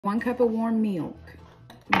1 cup of warm milk.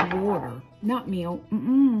 Water, not milk.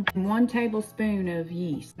 1 tablespoon of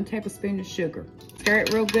yeast. 1 tablespoon of sugar. Stir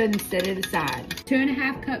it real good and set it aside.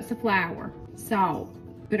 2½ cups of flour. Salt.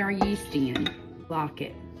 Put our yeast in. Lock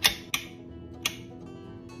it.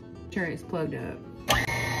 Sure it's plugged up.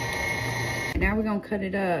 Now we're gonna cut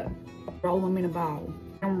it up. Roll them in a ball.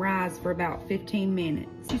 Let them rise for about 15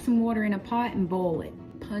 minutes. Put some water in a pot and boil it.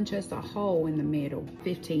 Punch us a hole in the middle.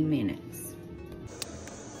 15 minutes.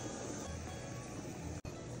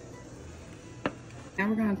 Now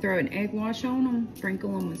we're gonna throw an egg wash on them.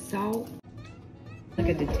 Sprinkle them with salt. Like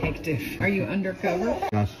a detective. Are you undercover?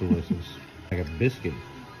 That's delicious. Like a biscuit.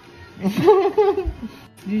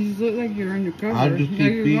 You just look like you're undercover. I just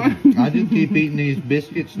keep eating these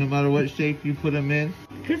biscuits no matter what shape you put them in.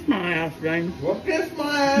 Kiss my ass, James. Well, kiss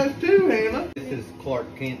my ass too, Hannah. This is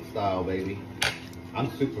Clark Kent style, baby. I'm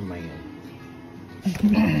Superman.